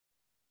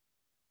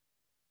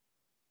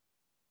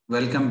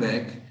Welcome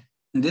back.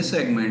 In this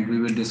segment, we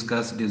will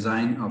discuss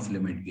design of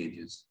limit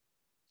gauges.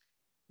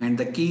 And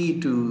the key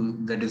to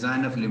the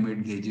design of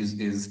limit gauges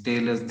is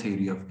Taylor's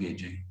theory of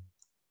gauging.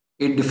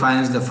 It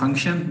defines the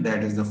function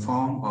that is the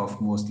form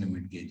of most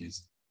limit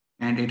gauges.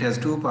 And it has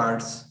two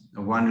parts,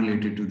 one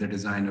related to the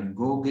design of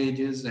go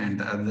gauges and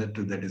the other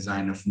to the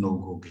design of no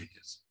go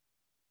gauges.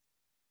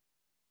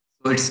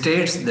 So it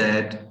states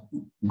that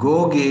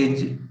go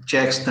gauge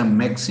checks the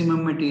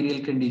maximum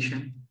material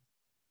condition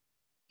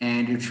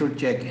and it should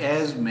check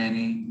as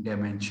many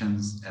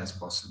dimensions as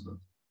possible.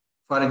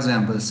 For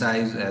example,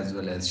 size as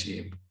well as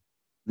shape.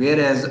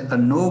 Whereas a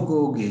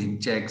no-go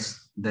gauge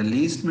checks the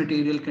least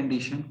material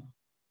condition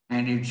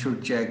and it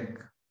should check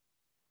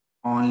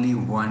only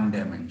one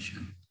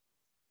dimension.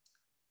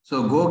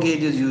 So go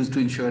gauge is used to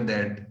ensure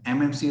that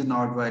MMC is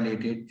not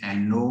violated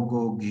and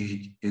no-go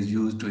gauge is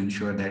used to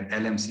ensure that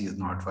LMC is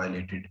not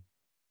violated.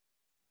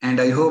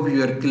 And I hope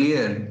you are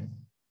clear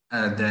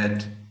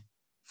that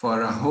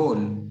for a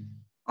hole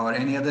or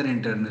any other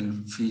internal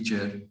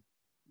feature,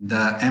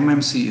 the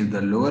MMC is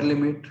the lower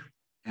limit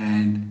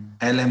and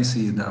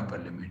LMC is the upper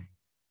limit.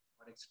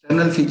 For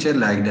external feature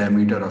like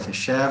diameter of a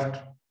shaft,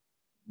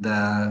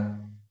 the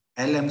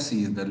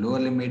LMC is the lower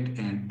limit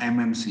and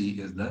MMC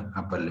is the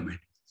upper limit.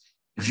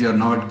 If you are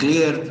not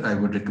clear, I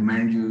would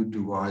recommend you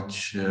to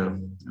watch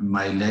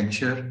my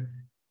lecture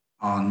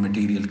on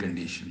material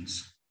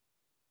conditions.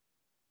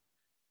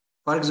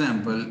 For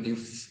example,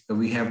 if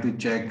we have to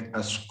check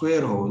a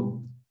square hole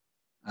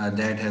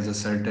that has a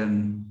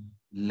certain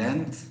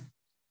length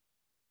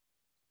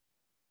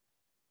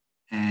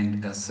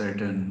and a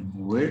certain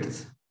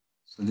width.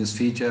 So this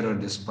feature or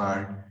this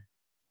part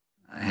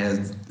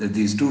has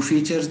these two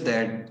features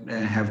that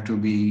have to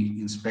be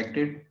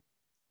inspected.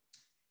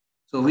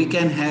 So we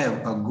can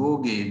have a go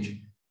gauge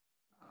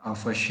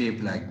of a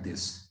shape like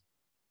this.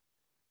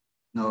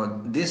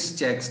 Now this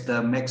checks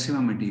the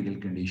maximum material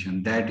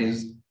condition, that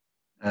is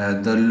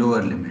the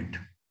lower limit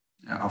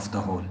of the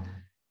hole.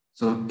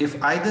 So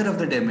if either of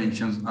the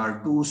dimensions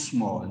are too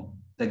small,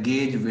 the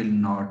gauge will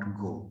not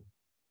go.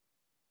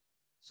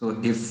 So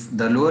if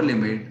the lower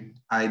limit,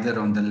 either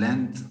on the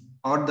length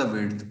or the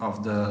width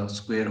of the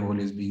square hole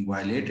is being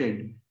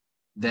violated,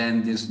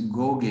 then this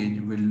go gauge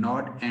will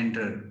not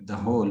enter the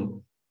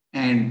hole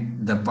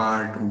and the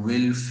part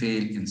will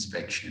fail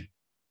inspection.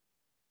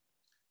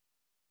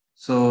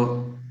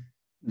 So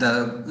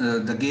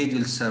the gauge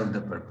will serve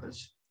the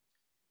purpose.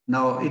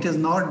 Now, it is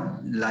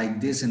not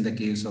like this in the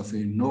case of a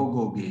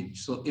no-go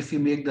gauge. So if you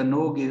make the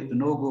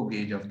no-go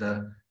gauge of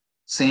the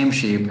same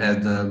shape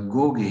as the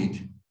go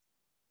gauge,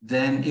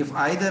 then if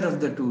either of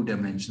the two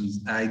dimensions,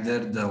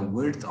 either the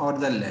width or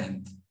the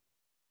length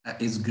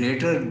is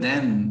greater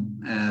than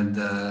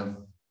the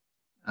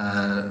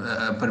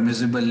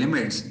permissible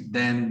limits,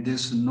 then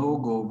this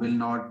no-go will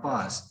not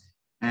pass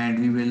and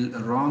we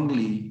will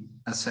wrongly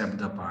accept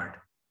the part.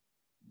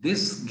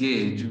 This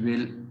gauge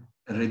will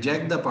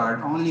reject the part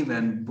only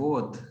when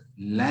both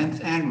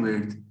length and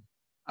width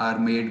are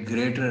made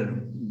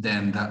greater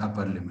than the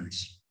upper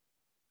limits.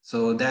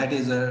 So that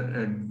is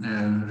a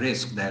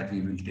risk that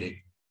we will take.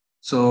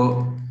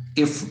 So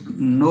if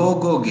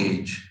no-go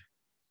gauge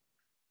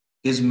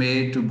is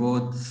made to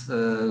both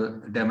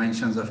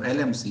dimensions of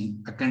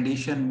LMC, a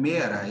condition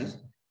may arise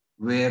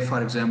where,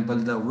 for example,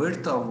 the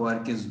width of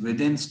work is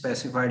within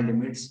specified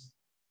limits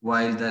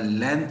while the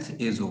length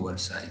is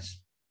oversized.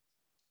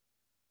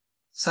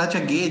 Such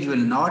a gauge will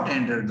not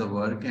enter the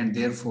work and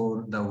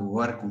therefore the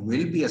work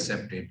will be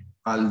accepted,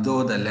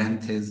 although the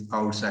length is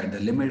outside the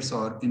limits,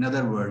 or in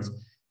other words,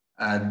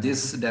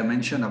 this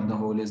dimension of the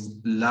hole is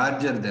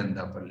larger than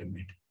the upper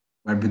limit.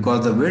 But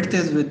because the width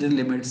is within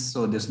limits,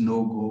 so this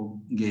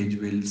no-go gauge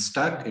will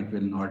stuck, it will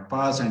not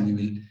pass, and we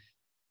will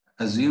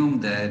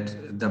assume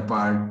that the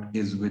part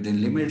is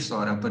within limits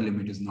or upper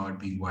limit is not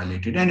being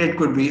violated. And it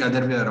could be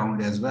other way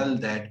around as well,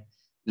 that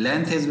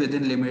length is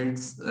within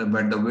limits,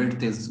 but the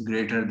width is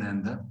greater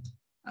than the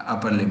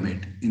upper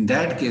limit. In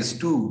that case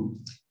too,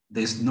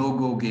 this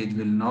no-go gauge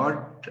will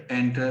not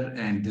enter,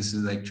 and this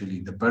is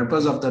actually the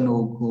purpose of the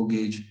no-go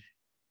gauge.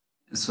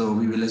 So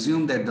we will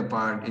assume that the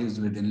part is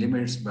within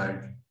limits, but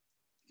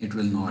it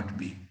will not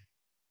be.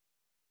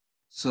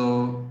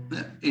 So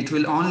it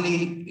will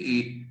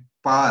only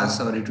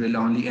pass, or it will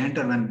only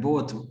enter when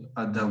both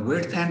the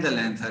width and the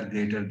length are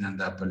greater than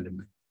the upper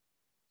limit.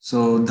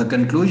 So the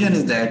conclusion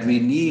is that we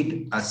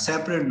need a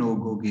separate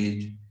no-go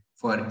gauge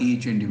for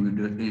each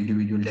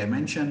individual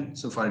dimension.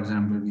 So for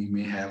example, we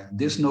may have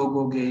this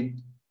no-go gauge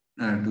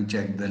to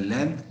check the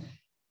length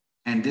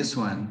and this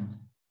one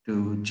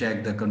to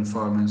check the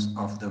conformance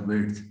of the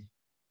width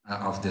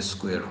of this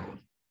square hole.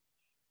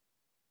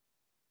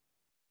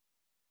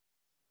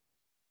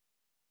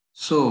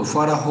 So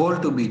for a hole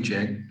to be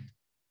checked,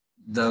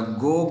 the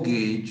go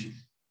gauge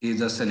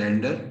is a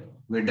cylinder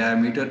with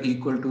diameter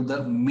equal to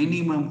the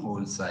minimum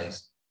hole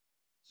size.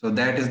 So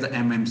that is the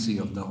MMC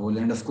of the hole.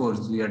 And of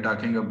course, we are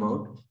talking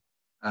about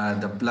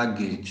the plug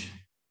gauge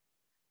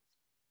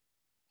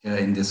here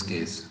in this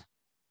case.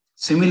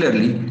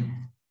 Similarly,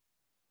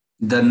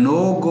 the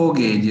no-go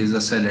gauge is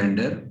a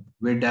cylinder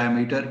with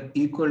diameter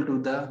equal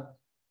to the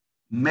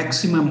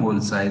maximum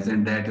hole size,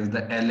 and that is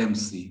the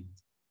LMC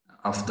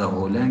of the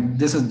hole. And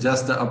this is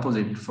just the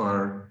opposite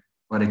for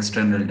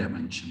external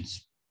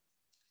dimensions.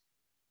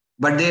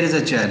 But there is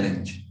a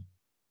challenge.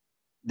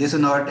 This is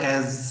not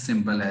as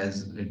simple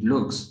as it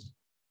looks,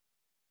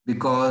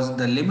 because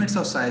the limits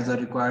of size are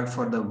required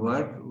for the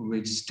work,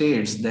 which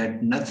states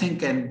that nothing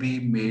can be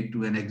made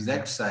to an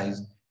exact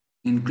size,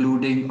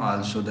 including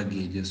also the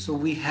gauges. So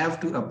we have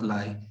to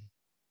apply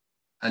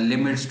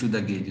limits to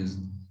the gauges.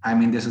 I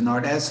mean, this is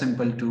not as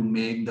simple to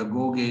make the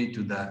go gauge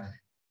to the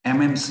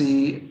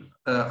MMC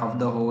of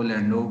the hole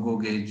and no go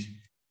gauge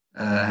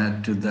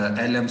to the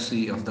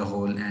LMC of the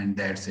hole, and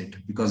that's it.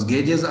 Because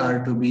gauges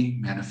are to be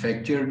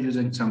manufactured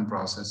using some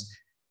process,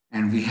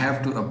 and we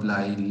have to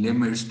apply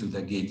limits to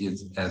the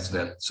gauges as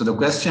well. So the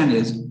question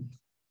is,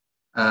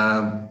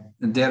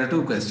 there are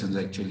two questions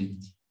actually.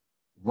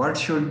 What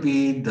should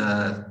be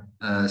the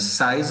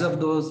size of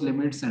those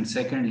limits? And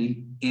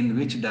secondly, in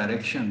which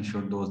direction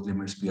should those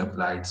limits be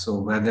applied? So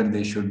whether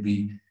they should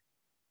be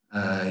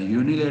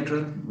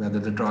unilateral, whether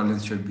the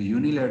tolerance should be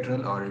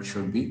unilateral or it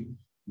should be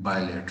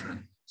bilateral.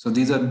 So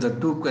these are the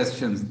two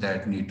questions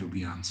that need to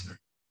be answered.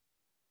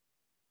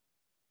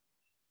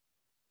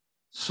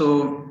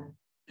 So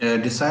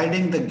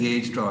deciding the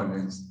gauge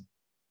tolerance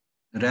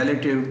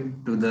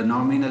relative to the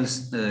nominal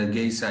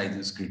gauge size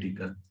is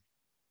critical.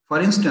 For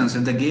instance,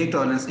 if the gauge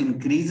tolerance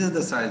increases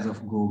the size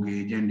of go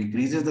gauge and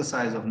decreases the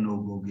size of no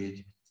go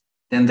gauge,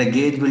 then the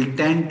gauge will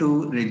tend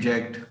to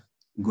reject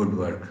good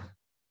work,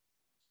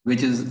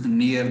 which is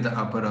near the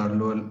upper or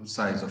lower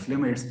size of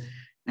limits.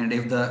 And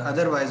if the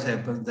otherwise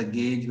happens, the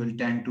gauge will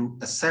tend to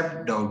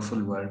accept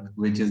doubtful work,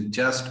 which is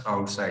just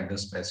outside the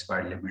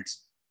specified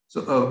limits.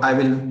 So I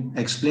will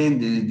explain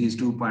these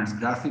 2 points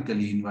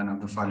graphically in one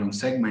of the following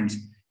segments.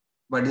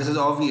 But this is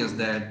obvious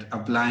that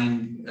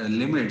applying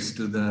limits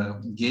to the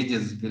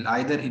gauges will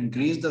either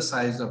increase the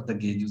size of the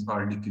gauges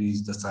or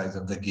decrease the size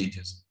of the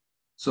gauges.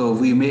 So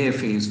we may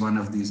face one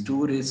of these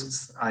two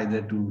risks,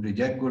 either to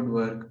reject good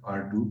work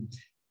or to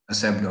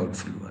accept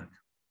doubtful work.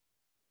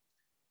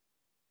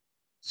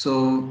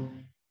 So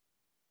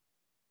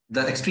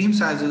the extreme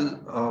sizes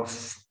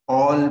of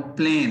all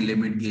plane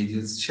limit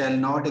gauges shall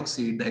not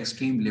exceed the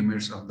extreme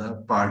limits of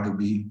the part to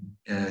be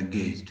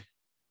gauged.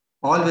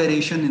 All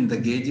variation in the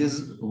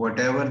gauges,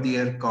 whatever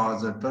their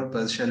cause or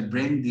purpose, shall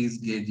bring these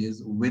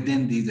gauges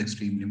within these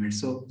extreme limits.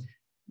 So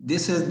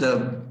this is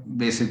the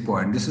basic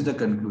point. This is the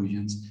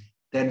conclusions,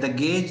 that the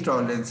gauge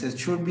tolerances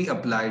should be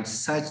applied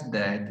such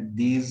that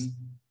these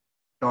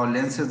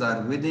tolerances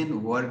are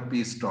within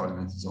workpiece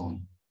tolerance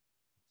zone.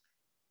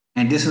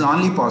 And this is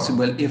only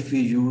possible if we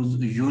use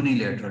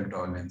unilateral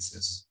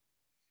tolerances.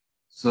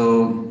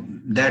 So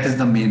that is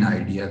the main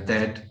idea,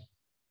 that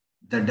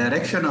the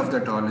direction of the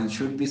tolerance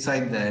should be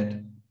such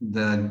that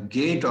the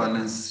gauge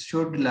tolerance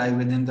should lie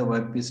within the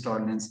workpiece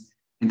tolerance.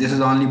 And this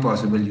is only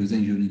possible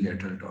using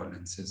unilateral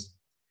tolerances.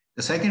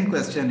 The second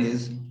question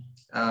is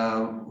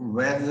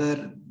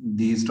whether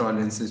these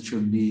tolerances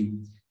should be,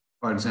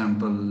 for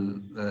example,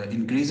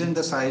 increasing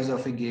the size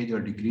of a gauge or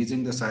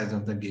decreasing the size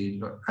of the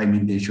gauge. I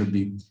mean, they should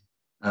be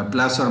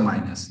plus or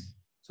minus.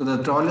 So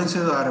the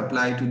tolerances are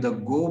applied to the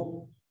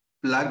go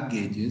plug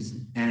gauges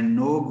and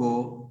no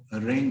go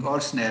ring or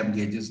snap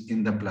gauges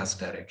in the plus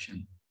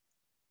direction.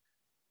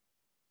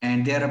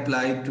 And they are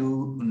applied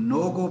to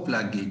no go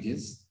plug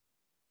gauges,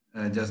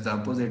 just the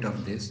opposite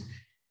of this,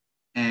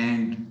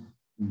 and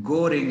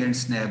go ring and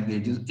snap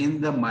gauges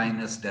in the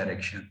minus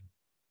direction.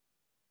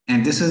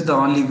 And this is the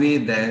only way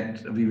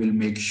that we will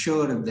make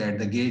sure that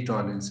the gauge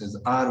tolerances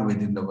are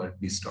within the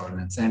workpiece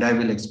tolerance. And I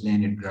will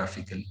explain it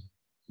graphically.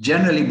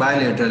 Generally,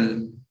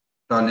 bilateral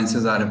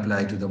tolerances are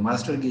applied to the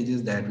master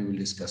gauges that we will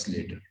discuss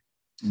later.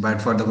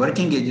 But for the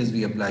working gauges,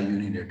 we apply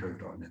unilateral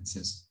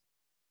tolerances.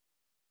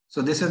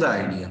 So this is the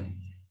idea.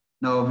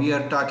 Now we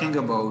are talking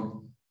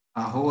about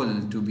a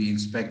hole to be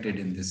inspected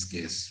in this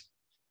case.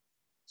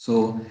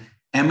 So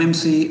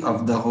MMC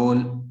of the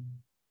hole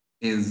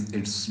is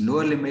its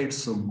lower limit.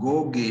 So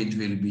go gauge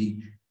will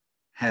be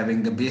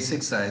having the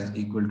basic size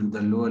equal to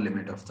the lower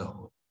limit of the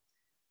hole.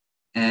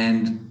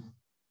 And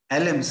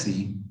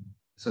LMC,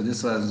 so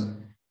this was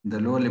the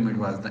lower limit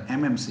was the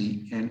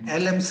MMC, and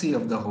LMC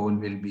of the hole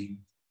will be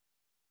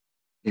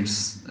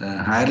its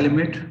higher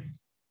limit.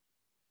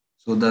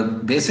 So the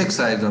basic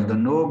size of the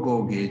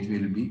no-go gauge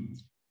will be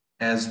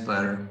as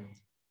per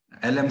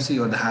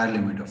LMC or the higher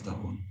limit of the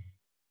hole.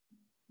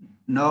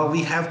 Now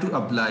we have to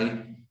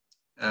apply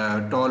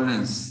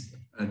tolerance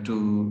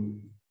to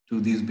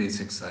these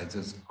basic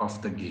sizes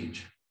of the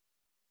gauge.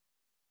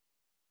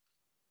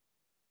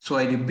 So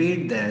I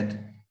repeat that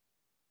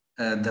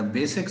the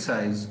basic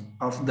size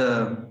of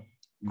the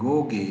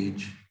go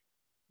gauge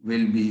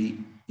will be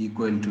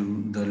equal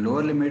to the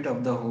lower limit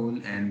of the hole,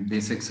 and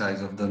basic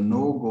size of the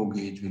no go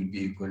gauge will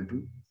be equal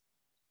to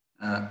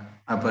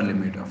upper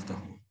limit of the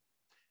hole.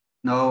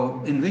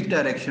 Now, in which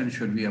direction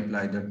should we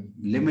apply the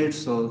limit?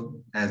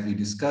 So as we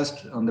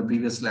discussed on the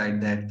previous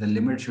slide, that the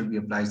limit should be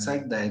applied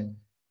such that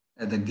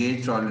the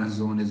gauge tolerance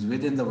zone is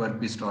within the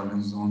workpiece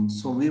tolerance zone.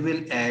 So we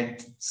will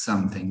add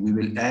something. We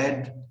will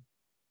add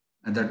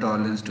the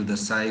tolerance to the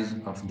size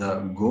of the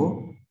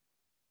go,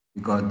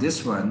 because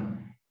this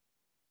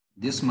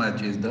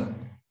much is the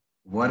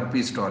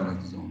workpiece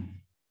tolerance zone.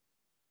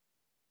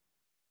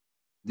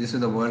 This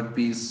is the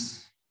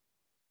workpiece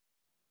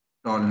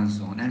tolerance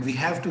zone, and we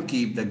have to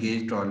keep the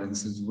gauge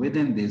tolerances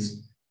within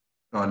this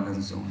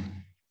tolerance zone.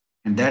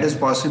 And that is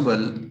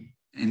possible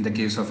in the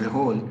case of a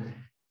hole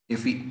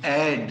if we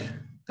add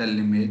the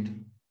limit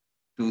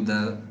to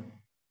the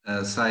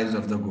size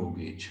of the go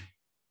gauge.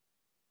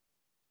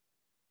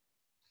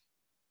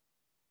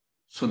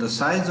 So the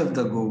size of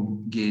the go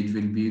gauge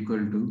will be equal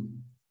to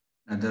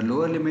the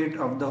lower limit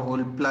of the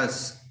hole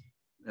plus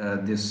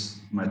this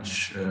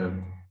much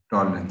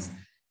tolerance.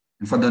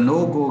 And for the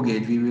no go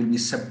gauge, we will be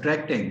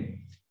subtracting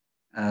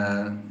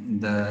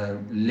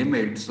the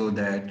limit so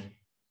that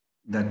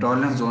the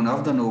tolerance zone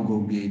of the no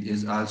go gauge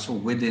is also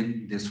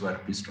within this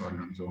workpiece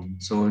tolerance zone.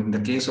 So in the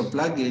case of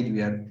plug gauge,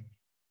 we are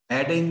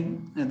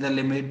adding the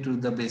limit to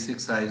the basic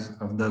size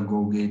of the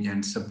go gauge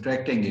and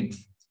subtracting it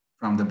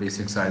from the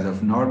basic size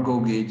of not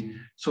go gauge,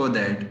 so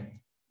that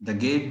the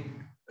gauge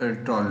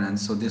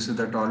tolerance, so this is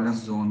the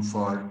tolerance zone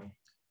for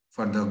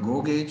the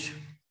go gauge,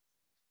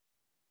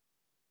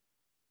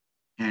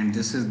 and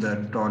this is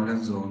the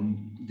tolerance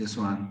zone, this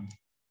one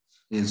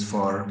is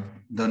for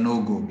the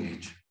no go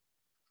gauge.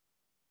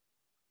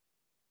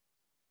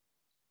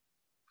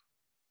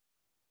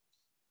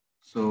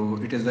 So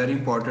it is very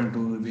important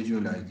to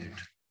visualize it.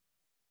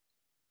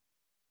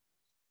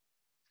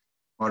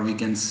 Or we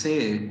can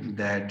say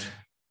that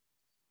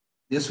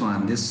this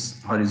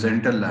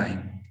horizontal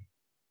line,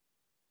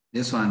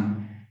 this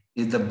one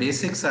is the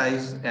basic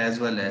size as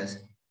well as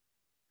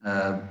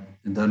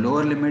the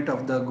lower limit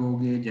of the go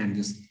gauge, and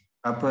this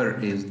upper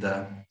is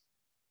the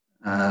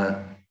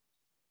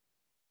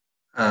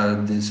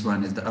this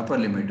one is the upper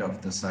limit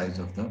of the size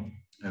of the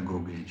go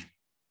gauge.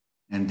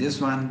 And this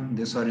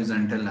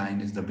horizontal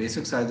line is the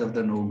basic size of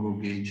the no go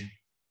gauge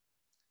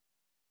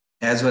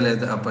as well as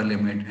the upper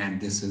limit, and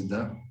this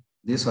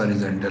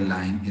horizontal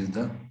line is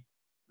the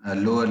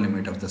lower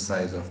limit of the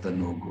size of the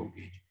no go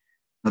gauge.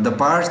 Now the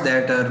parts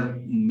that are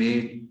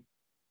made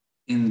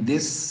in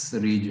this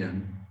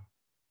region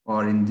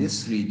or in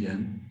this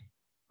region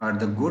are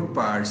the good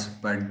parts,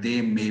 but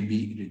they may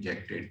be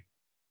rejected.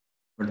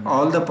 But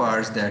all the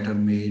parts that are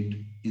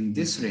made in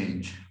this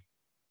range,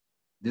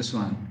 this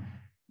one,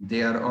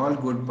 they are all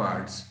good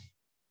parts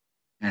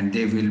and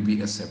they will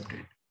be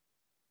accepted.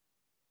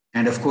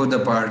 And of course,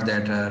 the parts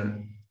that are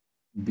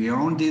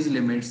beyond these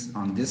limits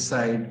on this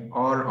side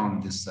or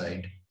on this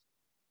side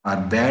are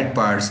bad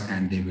parts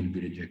and they will be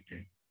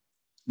rejected.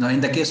 Now,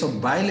 in the case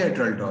of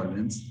bilateral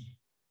tolerance,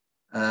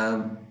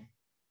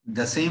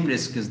 the same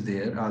risk is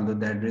there, although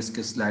that risk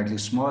is slightly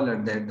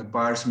smaller, that the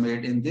parts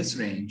made in this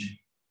range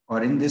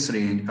or in this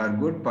range are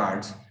good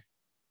parts,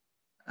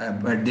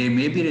 but they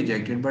may be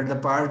rejected. But the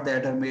parts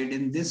that are made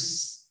in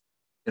this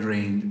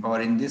range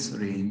or in this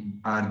range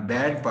are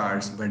bad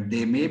parts, but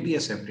they may be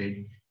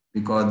accepted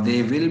because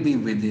they will be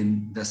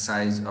within the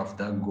size of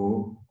the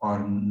go or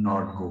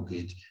not go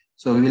gauge.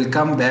 So we will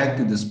come back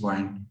to this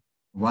point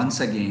once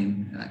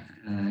again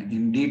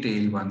in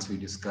detail once we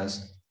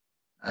discuss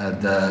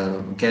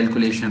the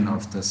calculation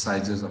of the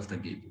sizes of the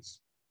gauges.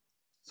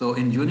 So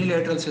in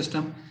unilateral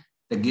system,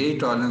 the gauge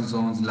tolerance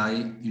zones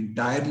lie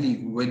entirely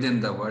within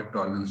the work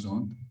tolerance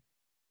zone.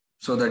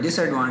 So the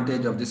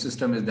disadvantage of this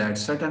system is that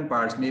certain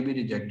parts may be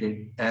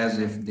rejected as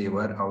if they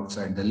were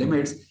outside the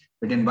limits.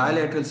 But in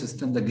bilateral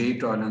system, the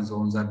gauge tolerance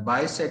zones are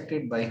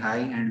bisected by high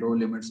and low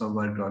limits of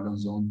work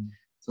tolerance zone.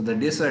 So the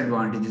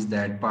disadvantage is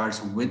that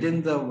parts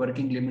within the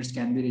working limits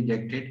can be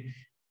rejected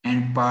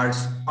and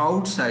parts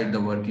outside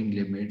the working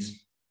limits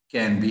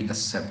can be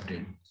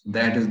accepted.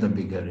 That is the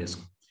bigger risk.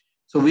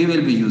 So we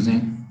will be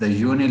using the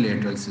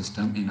unilateral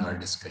system in our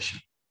discussion.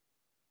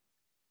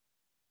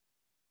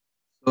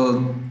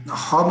 So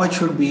how much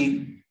should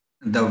be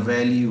the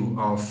value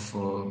of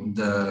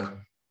the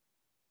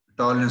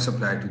tolerance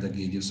applied to the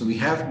gauges? So we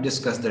have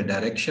discussed the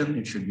direction,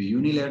 it should be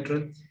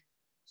unilateral.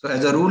 So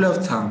as a rule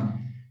of thumb,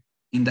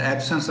 in the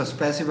absence of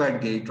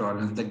specified gauge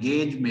tolerance, the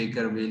gauge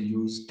maker will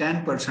use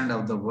 10%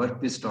 of the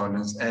workpiece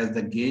tolerance as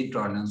the gauge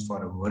tolerance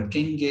for a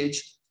working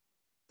gauge.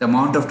 The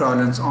amount of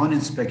tolerance on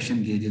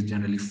inspection gauge is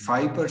generally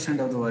 5%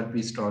 of the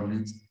workpiece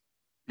tolerance,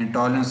 and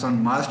tolerance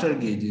on master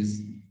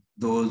gauges,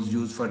 those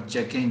used for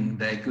checking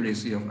the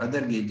accuracy of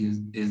other gauges,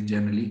 is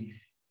generally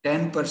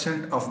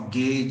 10% of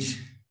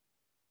gauge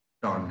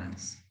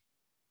tolerance.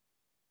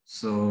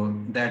 So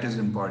that is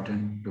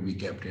important to be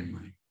kept in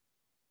mind.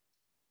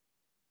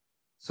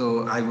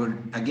 So I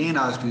would again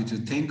ask you to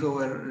think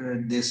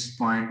over this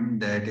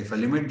point, that if a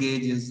limit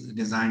gauge is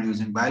designed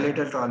using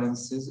bilateral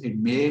tolerances, it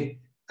may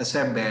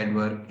accept bad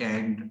work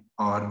and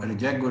or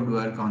reject good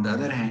work. On the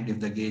other hand, if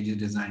the gauge is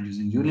designed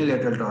using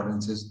unilateral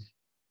tolerances,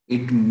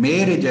 it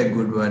may reject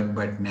good work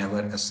but never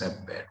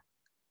accept bad.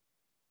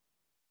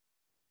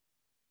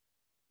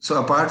 So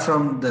apart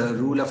from the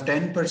rule of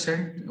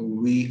 10%,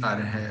 we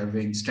are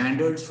having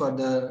standards for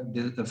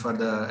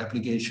the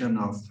application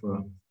of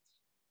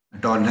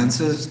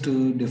tolerances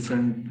to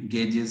different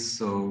gauges.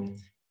 So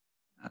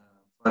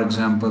for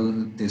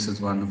example, this is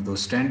one of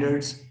those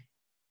standards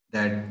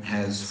that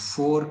has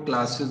 4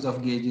 classes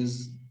of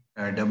gauges,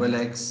 double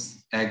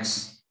X,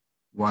 X,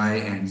 Y,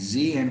 and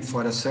Z. And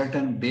for a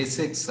certain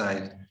basic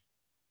size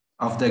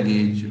of the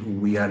gauge,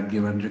 we are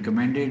given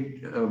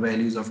recommended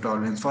values of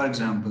tolerance. For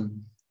example,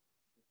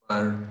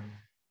 our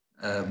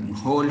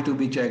hole to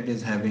be checked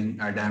is having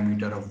a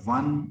diameter of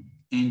 1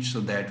 inch,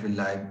 so that will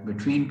lie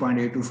between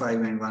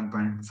 0.825 and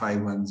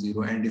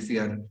 1.510. And if we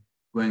are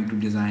going to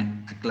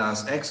design a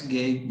class X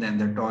gauge, then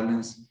the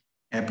tolerance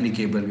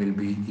applicable will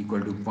be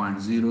equal to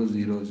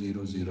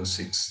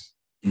 0.00006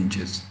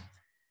 inches.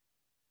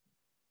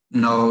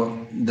 Now,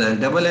 the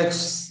double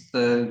X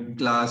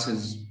class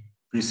is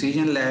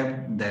precision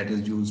lab, that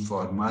is used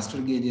for master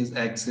gauges.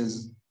 X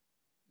is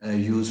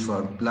used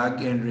for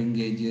plug and ring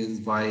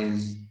gauges. Y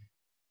is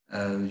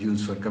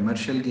used for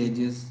commercial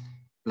gauges,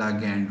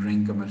 plug and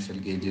ring commercial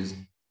gauges.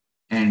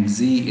 And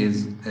Z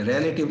is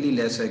relatively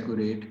less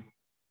accurate,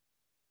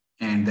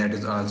 and that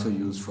is also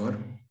used for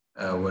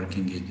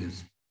working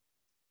gauges.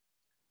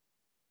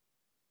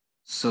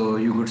 So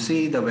you could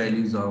see the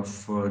values of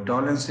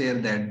tolerance here,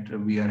 that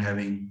we are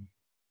having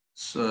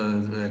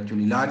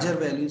actually larger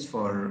values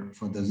for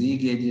the Z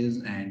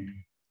gauges and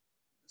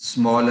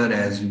smaller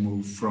as you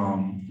move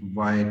from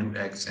Y to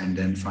X and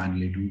then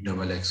finally to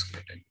double X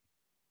category.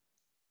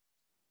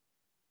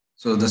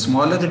 So the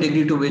smaller the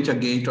degree to which a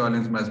gauge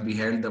tolerance must be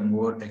held, the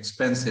more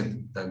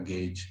expensive the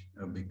gauge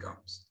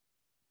becomes.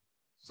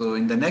 So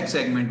in the next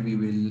segment, we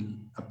will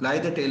apply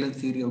the Taylor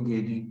theory of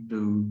gauging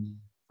to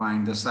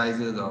find the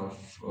sizes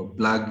of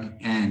plug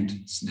and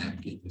snap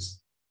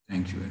gauges.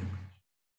 Thank you very much.